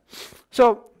 right?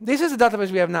 So this is the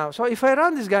database we have now. So if I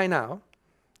run this guy now,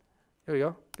 here we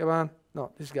go, come on,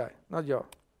 no, this guy, not your,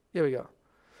 here we go.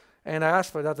 And I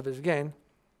ask for database again.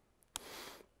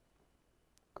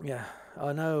 Yeah,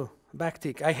 oh no,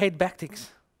 backtick, I hate backticks.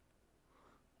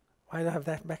 Why do I have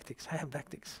that backticks? I have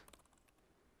backticks.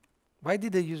 Why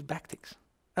did they use backticks?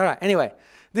 All right, anyway,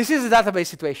 this is the database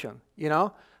situation, you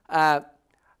know.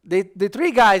 The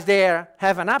 3 guys there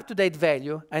have an up-to-date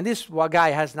value, and this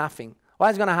guy has nothing.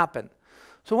 What's going to happen?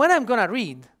 So when I'm going to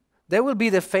read, there will be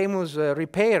the famous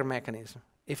repair mechanism,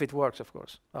 if it works, of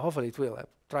course. Hopefully it will. I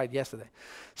tried yesterday.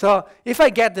 So if I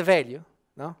get the value,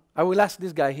 no, I will ask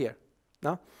this guy here.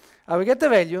 No, I will get the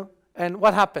value, and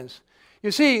what happens?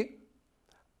 You see,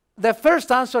 the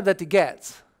first answer that he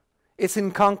gets, it's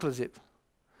inconclusive.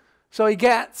 So he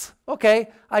gets, okay,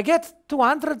 I get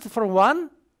 200 for one,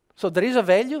 so there is a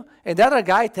value, and the other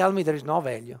guy tells me there is no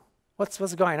value.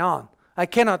 What's going on? I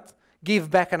cannot give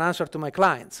back an answer to my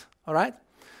clients, all right?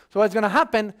 So what's going to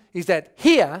happen is that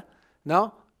here,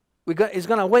 no, it's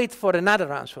going to wait for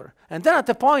another answer. And then at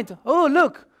the point, oh,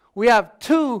 look, we have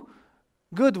 2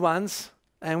 good ones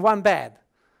and 1 bad.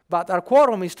 But our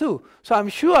quorum is 2. So I'm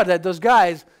sure that those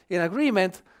guys in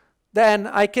agreement, then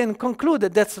I can conclude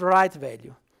that that's the right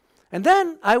value. And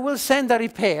then I will send a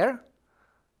repair,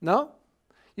 no?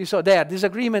 You saw there,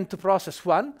 disagreement to process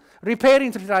 1, repair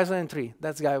in 3003,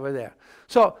 that guy over there.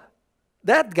 So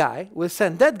that guy will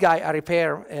send that guy a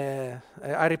repair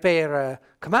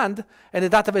command, and the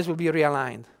database will be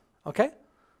realigned, okay?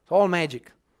 So all magic.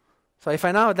 So if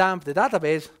I now dump the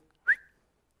database,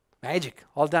 magic,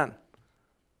 all done.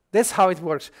 That's how it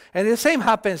works. And the same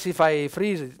happens if I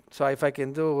freeze it. So if I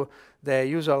can do the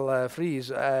usual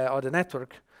freeze of the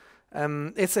network,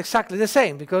 it's exactly the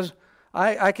same, because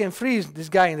I can freeze this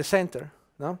guy in the center,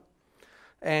 no?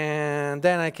 And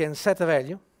then I can set a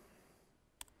value.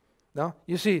 No?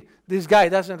 You see, this guy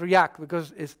doesn't react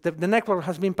because the network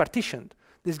has been partitioned.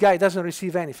 This guy doesn't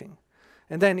receive anything.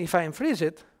 And then if I unfreeze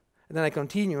it, and then I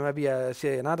continue, maybe I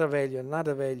say another value,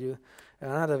 another value,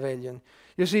 another value.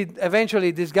 You see,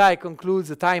 eventually this guy concludes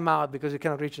the timeout because he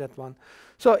cannot reach that one.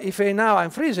 So if I now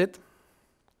unfreeze it,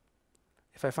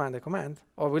 if I find the command,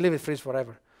 or we leave it freeze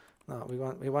forever. No,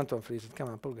 we want to unfreeze it. Come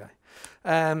on, poor guy.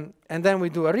 And then we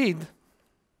do a read.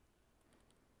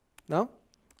 No?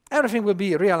 Everything will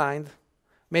be realigned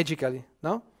magically,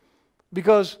 no?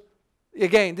 Because,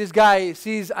 again, this guy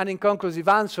sees an inconclusive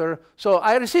answer, so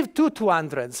I received 2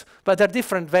 200s, but they're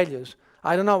different values.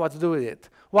 I don't know what to do with it.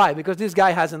 Why? Because this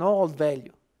guy has an old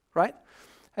value, right?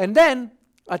 And then,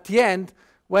 at the end,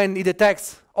 when it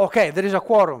detects, okay, there is a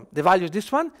quorum, the value is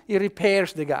this one, it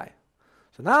repairs the guy.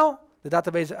 So now the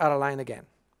databases are aligned again.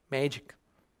 Magic.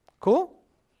 Cool?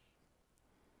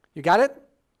 You got it?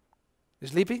 You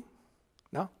sleepy?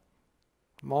 No?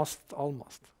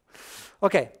 Almost.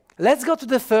 Okay, let's go to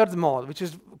the third mode, which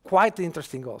is quite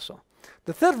interesting also.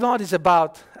 The third mode is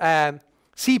about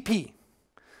CP.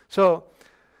 So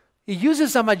it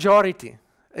uses a majority.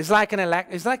 It's like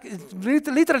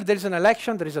literally there is an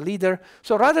election, there is a leader.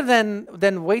 So rather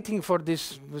than waiting for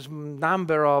this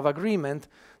number of agreement,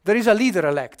 there is a leader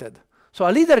elected. So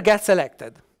a leader gets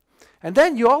elected. And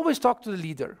then you always talk to the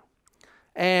leader.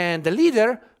 And the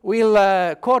leader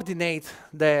will coordinate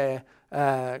the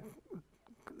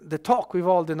talk with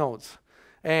all the nodes.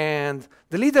 And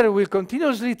the leader will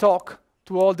continuously talk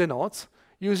to all the nodes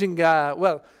using,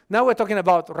 well, now we're talking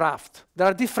about Raft. There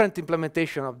are different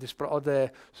implementations of this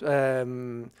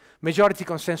the majority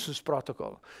consensus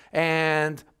protocol.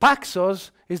 And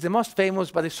Paxos is the most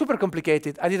famous, but it's super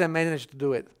complicated. I didn't manage to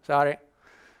do it, sorry.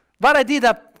 But I did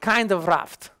a kind of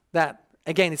Raft that,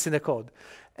 again, it's in the code.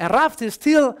 And Raft is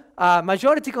still a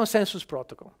majority consensus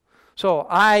protocol. So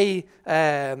I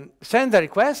send a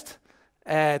request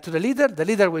to the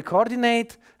leader will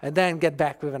coordinate, and then get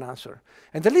back with an answer.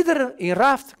 And the leader in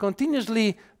Raft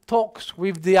continuously talks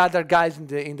with the other guys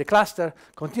in the cluster,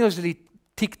 continuously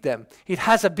tick them. It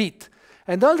has a beat.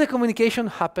 And all the communication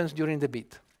happens during the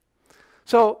beat.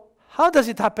 So how does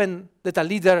it happen that a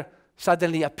leader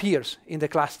suddenly appears in the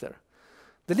cluster?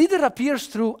 The leader appears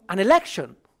through an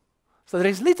election. So there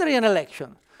is literally an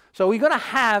election. So we're going to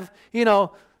have,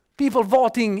 people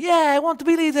voting, yeah, I want to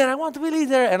be leader, I want to be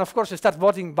leader. And of course, they start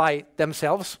voting by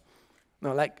themselves.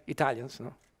 No, like Italians,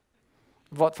 no?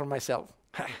 Vote for myself.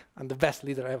 I'm the best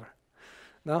leader ever.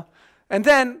 No? And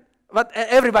then, but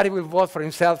everybody will vote for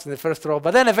himself in the first row.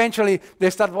 But then eventually, they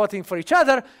start voting for each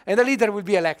other, and the leader will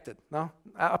be elected. No?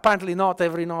 Apparently, not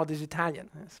every node is Italian.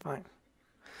 It's fine.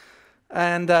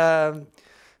 And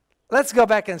let's go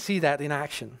back and see that in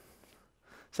action.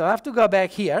 So I have to go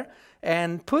back here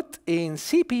and put in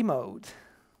CP mode.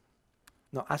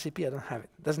 No, ACP, I don't have it.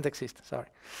 It doesn't exist, sorry.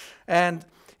 And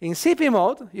in CP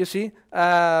mode, you see,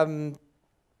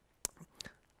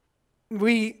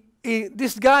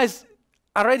 these guys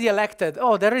already elected.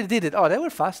 Oh, they already did it. Oh, they were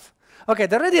fast. Okay,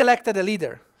 they already elected a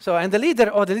leader. So, and the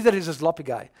leader is a sloppy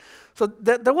guy. So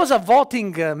there was a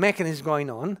voting mechanism going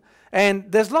on,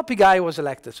 and the sloppy guy was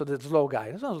elected. So the slow guy,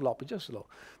 it's not sloppy, just slow.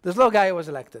 The slow guy was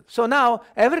elected. So now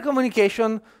every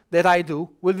communication that I do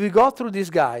will go through this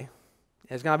guy.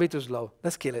 It's gonna be too slow.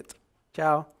 Let's kill it.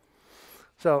 Ciao.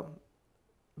 So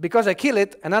because I kill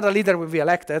it, another leader will be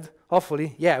elected.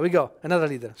 Hopefully, yeah, we go, another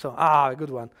leader. So a good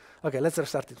one. Okay, let's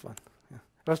restart this one. Yeah.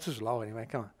 It was too slow anyway.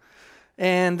 Come on.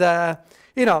 And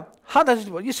how does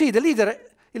it work? You see, the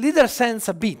leader sends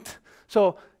a beat.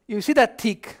 So you see that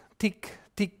tick, tick,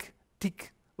 tick,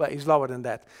 tick. Well, it's slower than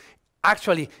that.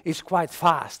 Actually, it's quite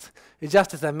fast. It's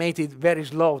just that I made it very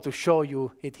slow to show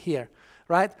you it here,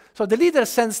 right? So the leader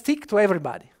sends tick to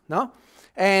everybody, no?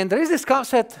 And there is this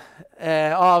concept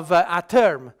of a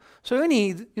term. So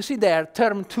you see there,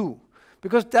 term 2,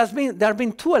 because there have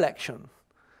been 2 elections.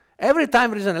 Every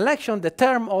time there is an election, the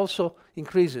term also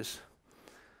increases.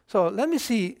 So let me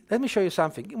show you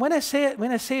something. When I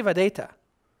save a data,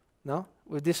 no,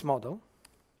 with this model,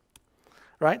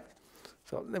 right?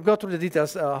 So let's go through the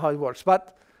details how it works.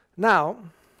 But now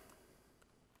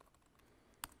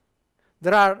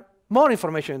there are more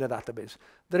information in the database.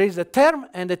 There is the term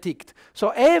and the ticked. So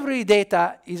every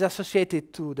data is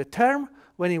associated to the term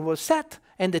when it was set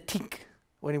and the tick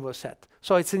when it was set.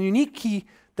 So it's a unique key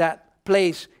that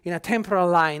plays in a temporal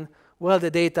line where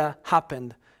the data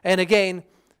happened. And again,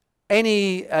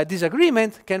 any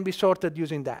disagreement can be sorted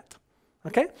using that.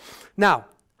 Okay? Now,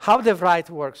 how the write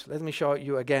works, let me show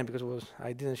you again, because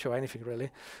I didn't show anything really.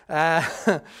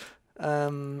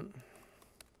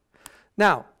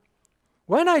 Now,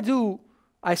 when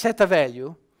I set a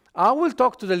value, I will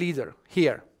talk to the leader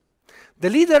here. The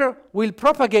leader will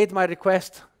propagate my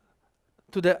request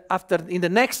in the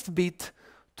next bit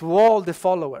to all the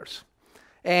followers.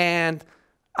 And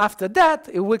after that,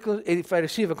 if I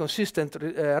receive a consistent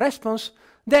response,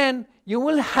 then you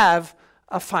will have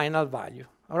a final value.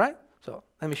 All right? So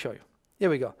let me show you. Here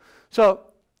we go.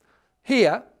 So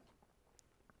here,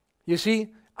 you see,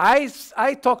 I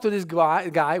talk to this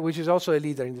guy, which is also a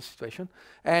leader in this situation,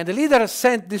 and the leader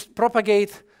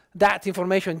propagate that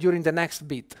information during the next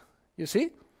bit. You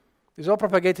see? It's all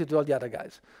propagated to all the other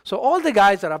guys. So all the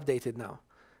guys are updated now.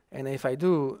 And if I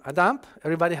do a dump,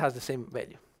 everybody has the same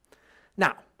value.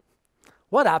 Now,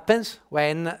 what happens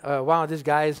when one of these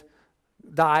guys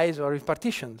dies or is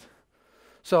partitioned?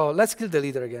 So let's kill the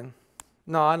leader again.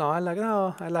 No, I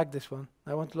like this one.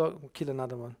 I want to kill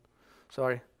another one.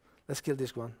 Sorry. Let's kill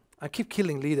this one. I keep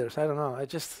killing leaders. I don't know.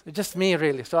 It's just me,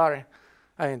 really. Sorry.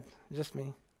 I mean, just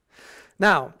me.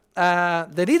 Now,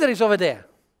 the leader is over there.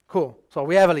 Cool. So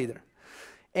we have a leader.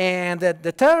 And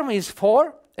the term is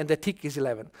 4, and the tick is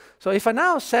 11. So if I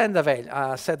now send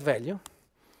a set value,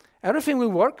 everything will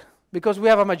work because we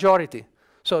have a majority.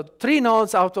 So 3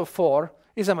 nodes out of 4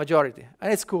 is a majority.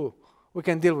 And it's cool. We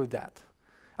can deal with that.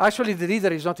 Actually, the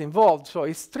leader is not involved. So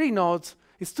it's 3 nodes.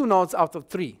 It's 2 nodes out of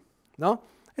 3. No?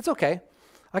 It's OK.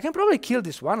 I can probably kill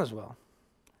this one as well.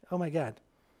 Oh, my God.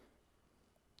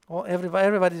 Oh,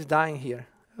 everybody's dying here.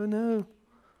 Oh, no.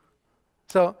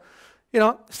 So,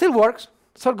 still works.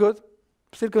 It's all good.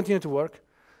 Still continue to work.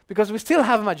 Because we still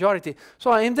have a majority.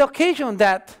 So in the occasion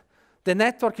that the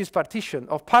network is partitioned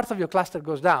or part of your cluster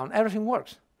goes down, everything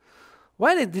works.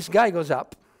 When this guy goes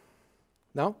up,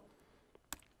 no?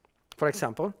 For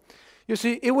example, you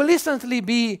see, it will instantly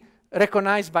be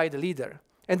recognized by the leader.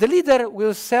 And the leader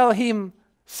will send him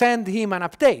an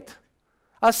update.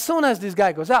 As soon as this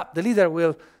guy goes up, the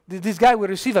leader this guy will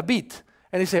receive a bit.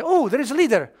 And he say, oh, there is a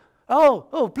leader.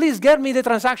 Oh, please get me the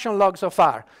transaction log so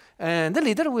far. And the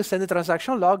leader will send the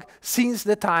transaction log since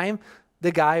the time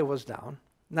the guy was down.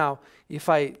 Now, if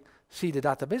I see the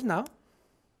database now,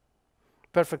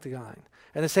 perfectly aligned.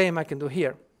 And the same I can do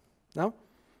here. No?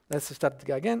 Let's start the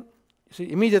guy again. You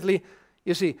see, immediately,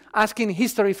 you see, asking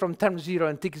history from term 0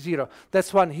 and tick 0.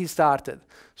 That's when he started.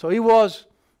 So he was,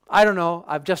 I don't know,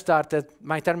 I've just started,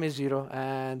 my term is 0,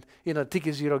 and tick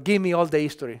is 0, give me all the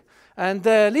history. And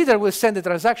the leader will send the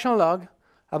transaction log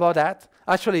about that.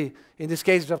 Actually, in this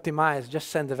case, it's optimized, just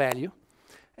send the value.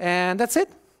 And that's it,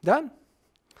 done.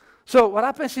 So what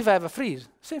happens if I have a freeze?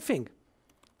 Same thing.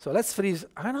 So let's freeze.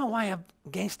 I don't know why I'm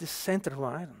against this center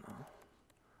one. I don't know.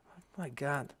 Oh my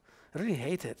God, I really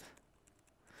hate it.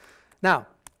 Now,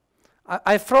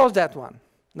 I froze that one.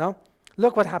 No?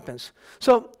 Look what happens.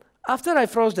 So after I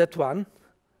froze that one,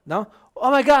 no?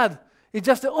 Oh my God, it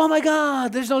just, oh my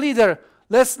God, there's no leader.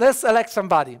 Let's elect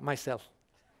somebody, myself.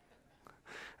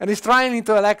 And he's trying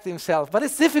to elect himself. But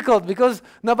it's difficult because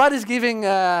nobody's giving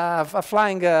a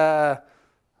flying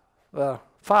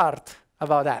fart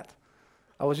about that.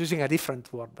 I was using a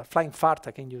different word, but flying fart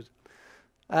I can use.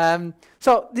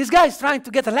 So this guy is trying to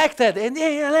get elected, and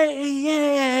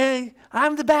yay,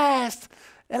 I'm the best.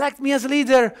 Elect me as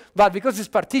leader. But because it's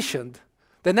partitioned,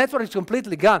 the network is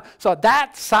completely gone. So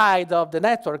that side of the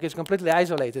network is completely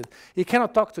isolated. He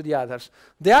cannot talk to the others.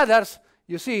 The others,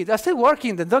 you see, they're still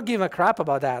working. They don't give a crap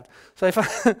about that. So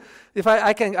if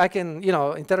I can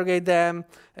interrogate them,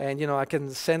 and I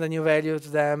can send a new value to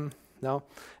them, no,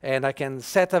 and I can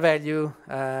set a value,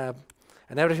 and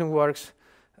everything works,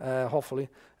 hopefully,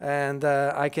 and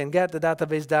I can get the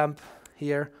database dump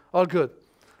here. All good.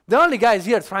 The only guy is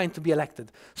here trying to be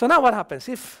elected. So now what happens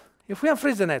if we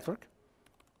unfreeze the network?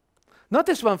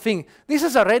 Notice one thing. This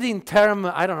is already in term,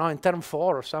 I don't know, in term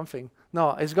 4 or something.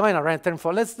 No, it's going around term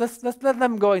 4. Let's let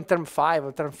them go in term 5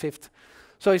 or term 5th.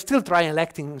 So he's still trying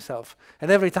electing himself. And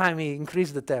every time he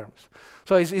increases the terms.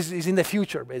 So he's in the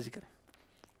future, basically.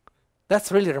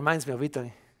 That really reminds me of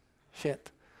Italy.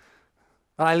 Shit.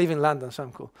 Well, I live in London, so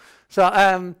I'm cool. So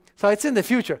it's in the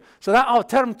future. So now,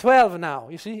 term 12 now.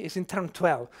 You see, it's in term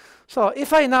 12. So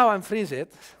if I now unfreeze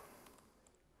it,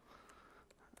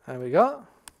 there we go.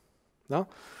 No?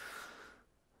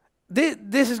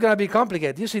 This is going to be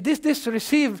complicated. You see, this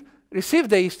received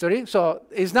the history, so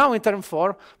it's now in term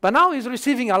 4, but now it's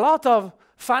receiving a lot of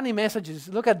funny messages.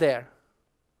 Look at there,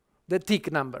 the tick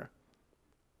number.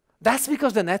 That's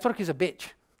because the network is a bitch.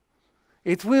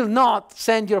 It will not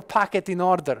send your packet in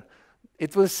order.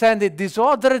 It will send it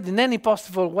disordered in any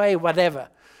possible way, whatever.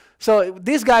 So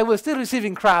this guy was still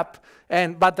receiving crap,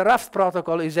 but the Raft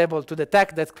protocol is able to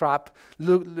detect that crap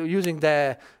using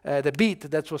the bit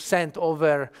that was sent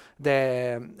over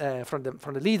from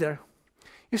the leader.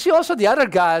 You see, also the other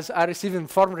guys are receiving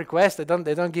form requests. They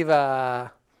don't give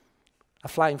a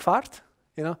flying fart.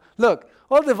 Look,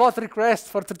 all the vote requests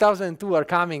for 2002 are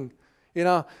coming.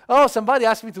 Oh, somebody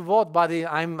asked me to vote, but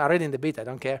I'm already in the bit. I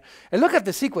don't care. And look at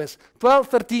the sequence: 12,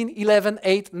 13, 11,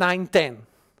 8, 9, 10.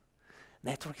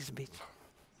 Network is a bitch.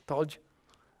 Told you,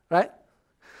 right?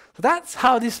 So that's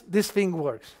how this thing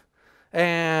works.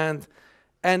 And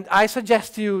I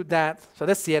suggest you that. So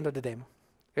that's the end of the demo.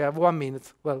 We have 1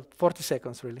 minute. Well, 40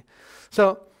 seconds really.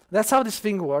 So that's how this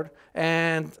thing works.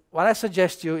 And what I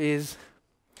suggest you is,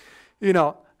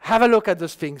 have a look at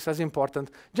those things. That's important.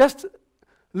 Just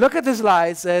look at the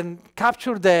slides and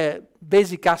capture the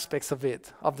basic aspects of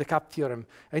it, of the CAP theorem,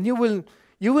 and you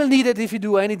You will need it if you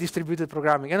do any distributed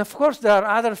programming. And of course, there are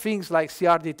other things like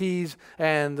CRDTs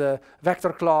and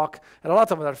vector clock and a lot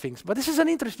of other things. But this is an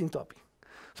interesting topic.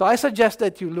 So I suggest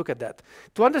that you look at that.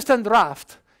 To understand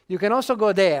Raft, you can also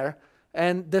go there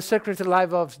and the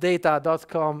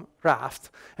secretliveofdata.com Raft.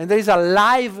 And there is a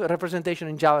live representation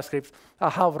in JavaScript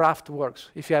of how Raft works,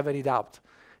 if you have any doubt.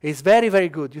 It's very, very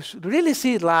good. You should really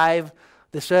see it live,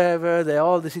 the server,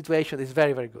 all the situation is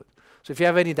very, very good. So if you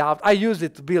have any doubt, I used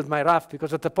it to build my Raft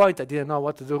because at the point I didn't know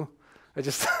what to do. I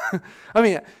just, I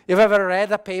mean, you've ever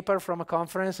read a paper from a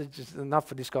conference? It's just not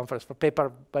for this conference, but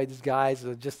paper by these guys,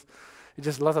 it's just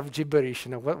a lot of gibberish.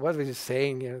 You know, what was he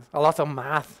saying? You know, a lot of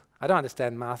math. I don't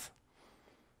understand math.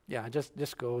 Yeah,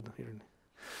 just code.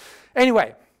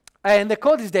 Anyway, and the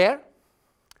code is there.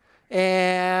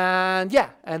 And yeah,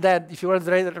 and then if you want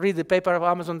to read the paper of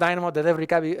Amazon Dynamo that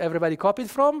everybody copied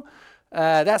from,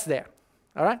 that's there.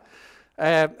 All right?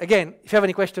 Again, if you have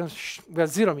any questions, we have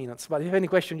 0 minutes, but if you have any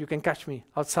question, you can catch me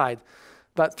outside.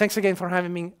 But thanks again for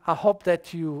having me. I hope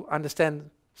that you understand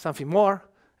something more,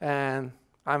 and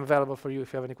I'm available for you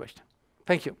if you have any question.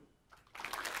 Thank you.